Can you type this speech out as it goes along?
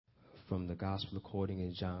from the Gospel according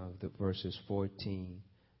to John, the verses 14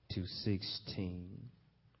 to 16.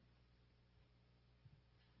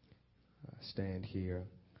 I stand here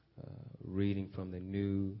reading from the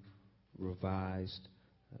New Revised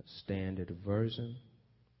Standard Version.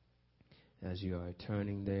 As you are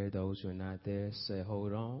turning there, those who are not there, say,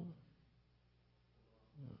 hold on.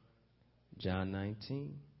 John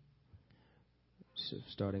 19,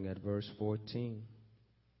 starting at verse 14.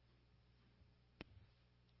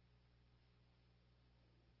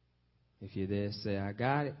 If you're there, say, I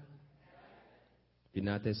got it. If you're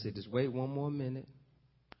not there, say, just wait one more minute.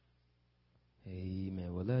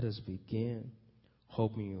 Amen. Well, let us begin,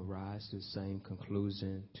 hoping you rise to the same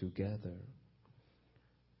conclusion together.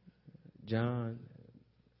 John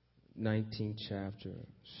 19th chapter,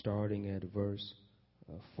 starting at verse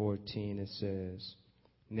 14, it says,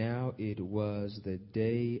 Now it was the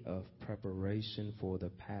day of preparation for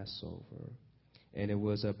the Passover, and it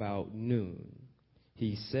was about noon.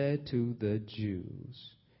 He said to the Jews,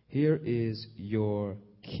 Here is your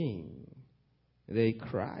king. They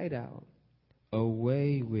cried out,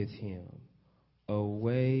 Away with him,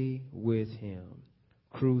 away with him,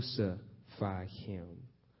 crucify him.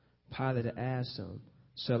 Pilate asked him,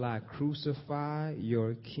 Shall I crucify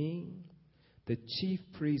your king? The chief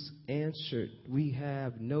priests answered, We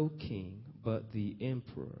have no king but the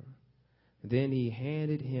emperor. Then he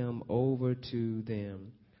handed him over to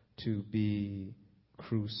them to be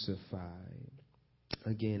crucified.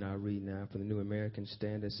 Again, I read now from the New American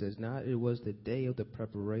Standard. It says, Now it was the day of the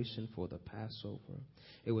preparation for the Passover.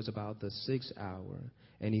 It was about the 6th hour.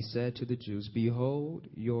 And he said to the Jews, Behold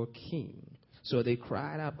your king. So they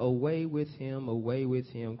cried out, Away with him,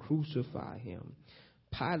 crucify him.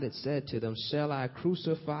 Pilate said to them, Shall I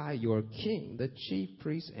crucify your king? The chief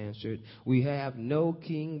priests answered, We have no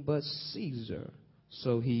king but Caesar.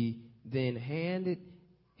 So he then handed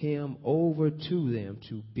him over to them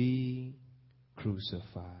to be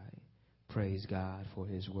crucified. Praise God for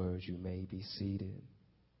his words. You may be seated.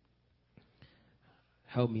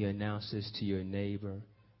 Help me announce this to your neighbor.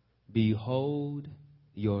 Behold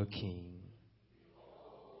your king.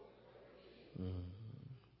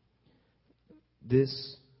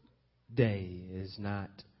 This day is not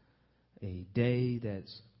a day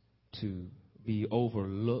that's to be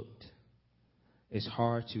overlooked. It's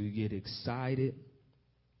hard to get excited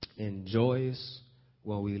and joyous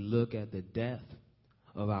when we look at the death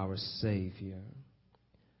of our Savior.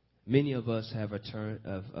 Many of us have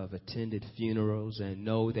attended funerals and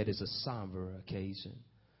know that it's a somber occasion.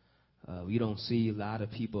 We don't see a lot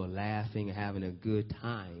of people laughing and having a good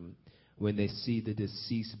time when they see the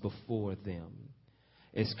deceased before them.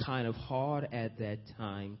 It's kind of hard at that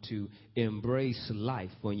time to embrace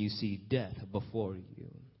life when you see death before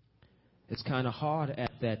you. It's kind of hard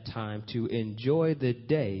at that time to enjoy the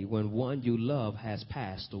day when one you love has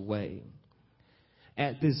passed away.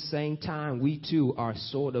 At this same time, we too are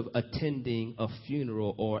sort of attending a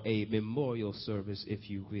funeral or a memorial service, if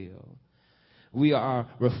you will. We are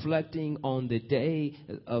reflecting on the day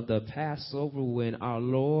of the Passover when our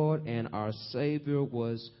Lord and our Savior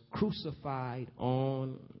was crucified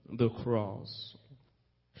on the cross.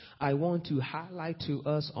 I want to highlight to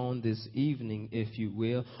us on this evening, if you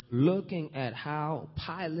will, looking at how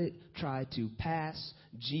Pilate tried to pass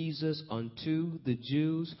Jesus unto the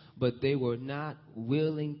Jews, but they were not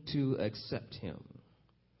willing to accept him.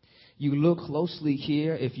 You look closely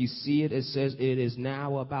here, if you see it, it says it is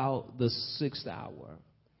now about the 6th hour.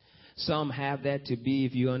 Some have that to be,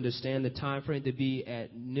 if you understand the time frame, to be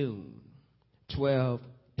at noon, 12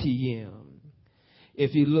 p.m.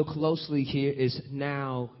 If you look closely here, it's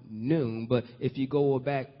now noon. But if you go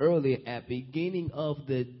back earlier, at beginning of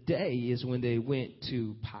the day is when they went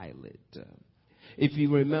to Pilate. If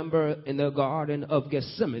you remember in the Garden of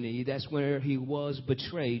Gethsemane, that's where he was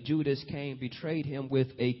betrayed. Judas came, betrayed him with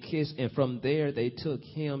a kiss, and from there they took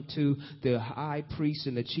him to the high priest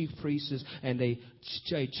and the chief priests, and they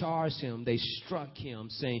charged him. They struck him,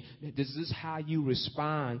 saying, "This is how you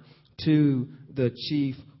respond to the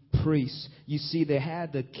chief priests." You see, they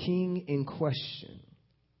had the king in question.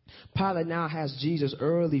 Pilate now has Jesus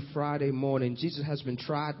early Friday morning. Jesus has been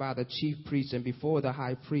tried by the chief priest, and before the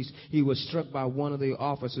high priest, he was struck by one of the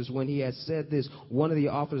officers. When he had said this, one of the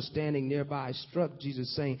officers standing nearby struck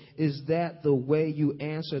Jesus, saying, "Is that the way you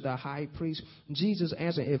answer the high priest?" Jesus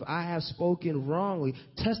answered, "If I have spoken wrongly,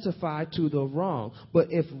 testify to the wrong.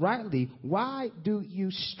 But if rightly, why do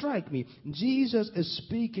you strike me?" Jesus is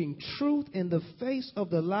speaking truth in the face of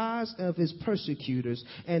the lies of his persecutors,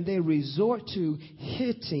 and they resort to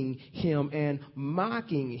hitting him and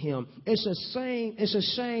mocking him. It's a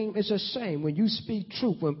shame when you speak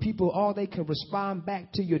truth, when people, all they can respond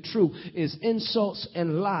back to your truth is insults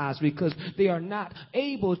and lies, because they are not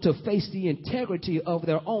able to face the integrity of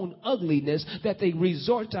their own ugliness, that they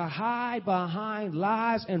resort to hide behind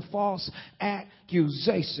lies and false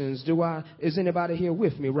accusations. Is anybody here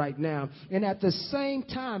with me right now? And at the same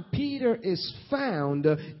time, Peter is found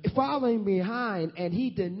following behind, and he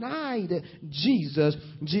denied Jesus.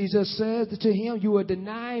 Jesus says to him, "You will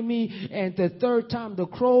deny me, and the third time the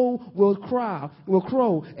crow will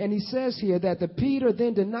crow." And he says here that the Peter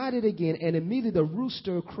then denied it again, and immediately the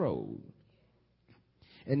rooster crowed.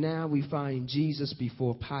 And now we find Jesus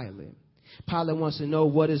before Pilate. Pilate wants to know,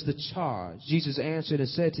 what is the charge? Jesus answered and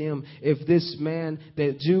said to him, if this man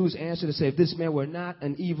were not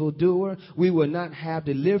an evildoer, we would not have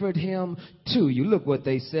delivered him to you. Look what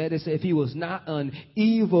they said. They said, if he was not an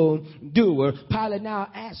evildoer. Pilate now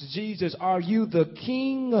asks Jesus, are you the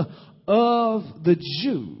king of the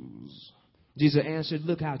Jews? Jesus answered,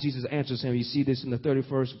 look how Jesus answers him. You see this in the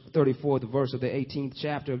 34th verse of the 18th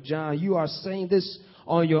chapter of John. You are saying this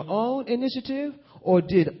on your own initiative, or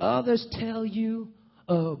did others tell you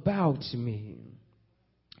about me?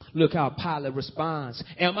 Look how Pilate responds.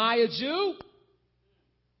 Am I a Jew?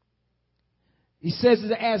 He says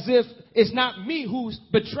it as if it's not me who's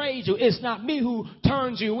betrayed you. It's not me who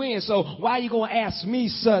turned you in. So why are you going to ask me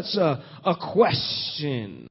such a question?